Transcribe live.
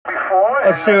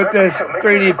Let's see what this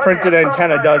 3D printed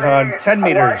antenna does on 10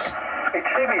 meters.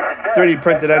 3D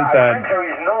printed end fed. There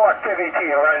is no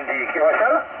activity around the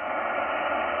QSL.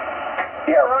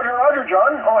 Yeah, Roger,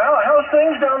 John. Oh, how's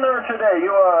things down there today?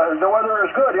 The weather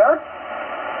is good, yeah?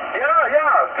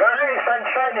 Yeah. Very sun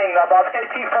shining, about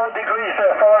 84 degrees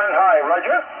Fahrenheit,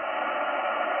 Roger.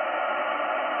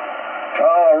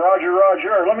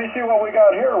 Roger. Let me see what we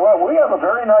got here. Well, we have a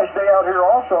very nice day out here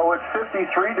also. It's 53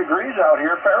 degrees out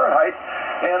here, Fahrenheit,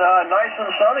 and nice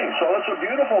and sunny. So it's a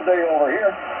beautiful day over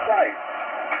here. Right.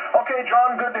 Okay,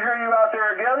 John, good to hear you out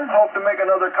there again. Hope to make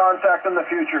another contact in the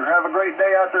future. Have a great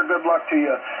day out there. Good luck to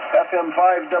you.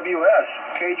 FM5WS,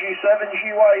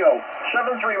 KG7GYO.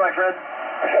 73, my friend.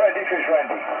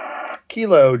 73,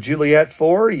 Kilo Juliet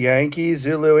 4, Yankee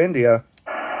Zulu India.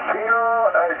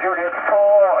 Juliet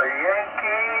 4,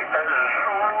 Yankee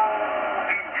Zulu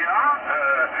India.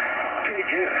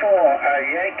 KG4,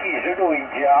 Yankee Zulu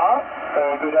India.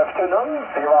 Good afternoon.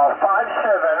 You are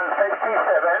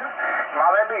 5757. My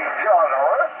name is John.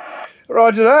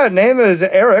 Roger that. Name is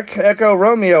Eric, Echo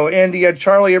Romeo, India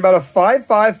Charlie. You're about a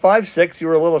 5556. You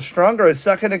were a little stronger a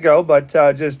second ago, but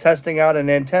just testing out an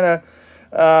antenna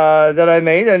that I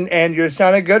made, and you're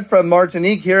sounding good from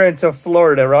Martinique here into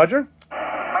Florida, Roger.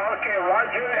 Okay,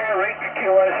 Roger, Eric,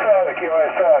 QSL.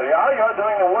 Yeah, you're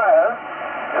doing well.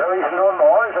 There is no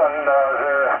noise, and the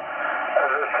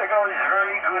signal is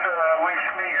very good with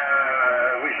me,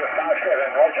 with the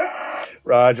 57,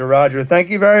 Roger. Roger. Thank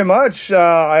you very much.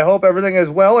 I hope everything is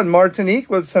well in Martinique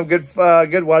with some good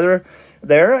weather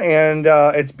there, and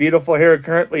it's beautiful here.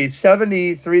 Currently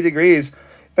 73 degrees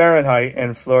Fahrenheit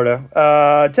in Florida.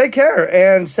 Take care,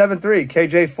 and 7-3,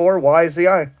 KJ4,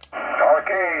 YZI.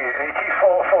 Okay,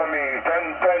 84 for me,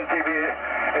 10 dB,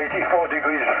 84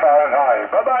 degrees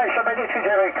Fahrenheit. Bye-bye, 73,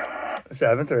 Eric.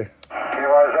 7-3.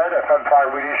 QRZ,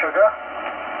 FM5 Willie Sugar.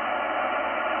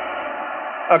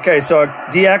 Okay, so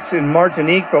DX in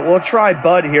Martinique, but we'll try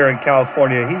Bud here in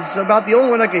California. He's about the only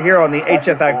one I can hear on the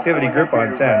HF activity group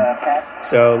on 10.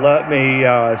 So let me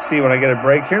see when I get a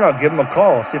break here, and I'll give him a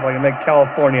call, see if I can make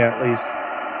California at least.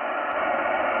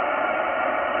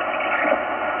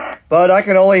 Bud, I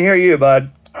can only hear you, Bud.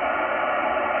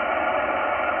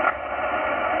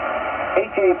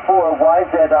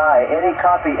 HA4YZI, any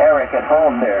copy Eric at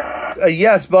home there?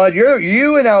 Yes, Bud,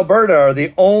 you and Alberta are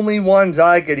the only ones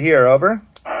I could hear, over.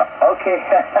 Okay,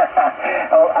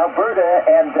 Alberta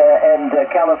and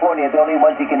California are the only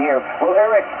ones you can hear. Well,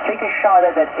 Eric, take a shot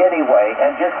at it anyway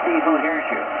and just see who hears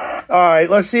you. All right,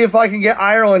 let's see if I can get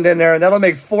Ireland in there, and that'll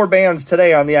make 4 bands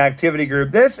today on the activity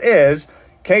group. This is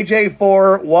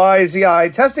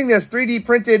KJ4YZI testing this 3D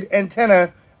printed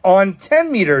antenna on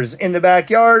 10 meters in the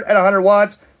backyard at 100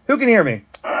 watts. Who can hear me?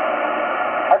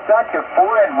 I've got you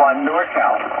 4-1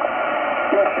 NorCal.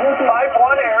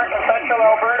 5-1, Eric, Central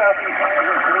Alberta.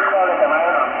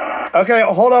 Okay,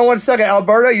 hold on one second.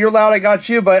 Alberta, you're loud, I got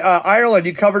you, but Ireland,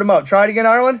 you covered him up. Try it again,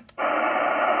 Ireland.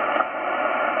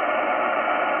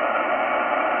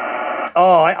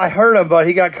 Oh, I heard him, but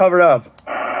he got covered up.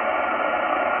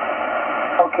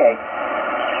 Okay.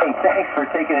 Hey, thanks for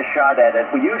taking a shot at it.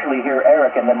 We usually hear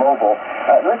Eric in the mobile.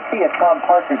 Let's see if Tom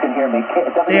Parker can hear me.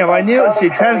 Damn, I knew it. See,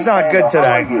 10's not good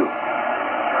today.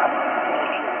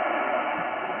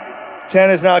 10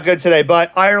 is not good today,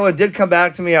 but Ireland did come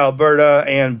back to me, Alberta,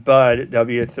 and Bud,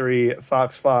 W3,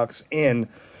 Fox in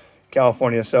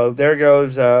California. So there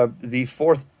goes the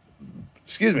fourth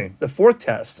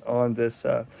test on this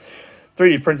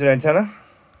 3D printed antenna.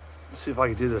 Let's see if I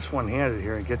can do this one-handed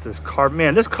here and get this carbon.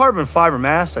 Man, this carbon fiber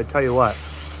mast, I tell you what.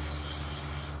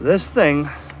 This thing,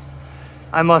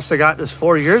 I must have got this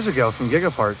 4 years ago from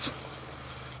Gigaparts.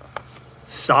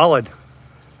 Solid.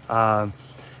 I'm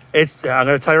going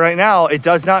to tell you right now, it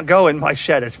does not go in my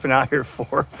shed. It's been out here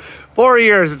for 4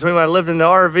 years between when I lived in the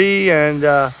RV and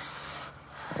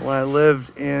when I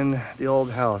lived in the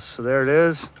old house. So there it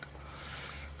is.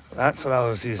 That's what I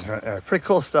was using right there. Pretty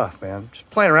cool stuff, man. Just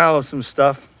playing around with some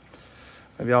stuff.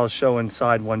 Maybe I'll show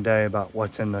inside one day about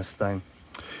what's in this thing.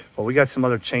 Well, we got some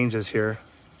other changes here.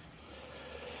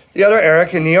 The other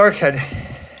Eric in New York had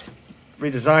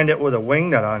redesigned it with a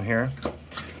wing nut on here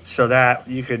so that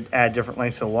you could add different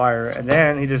lengths of wire. And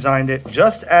then he designed it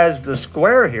just as the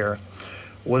square here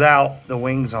without the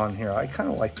wings on here. I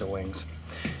kind of like the wings.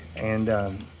 And,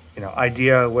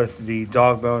 idea with the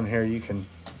dog bone here, you can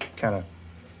kind of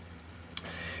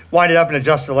wind it up and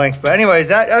adjust the length. But anyways,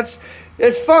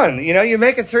 it's fun. You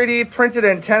make a 3D printed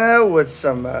antenna with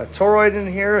some toroid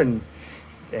in here and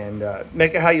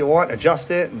make it how you want,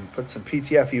 adjust it, and put some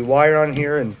PTFE wire on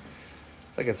here. And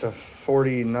I think it's a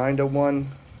 49-to-1.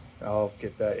 I'll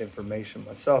get that information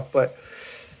myself, but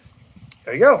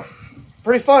there you go.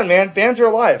 pretty fun, man. Bands are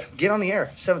alive. Get on the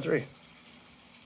air. 7-3.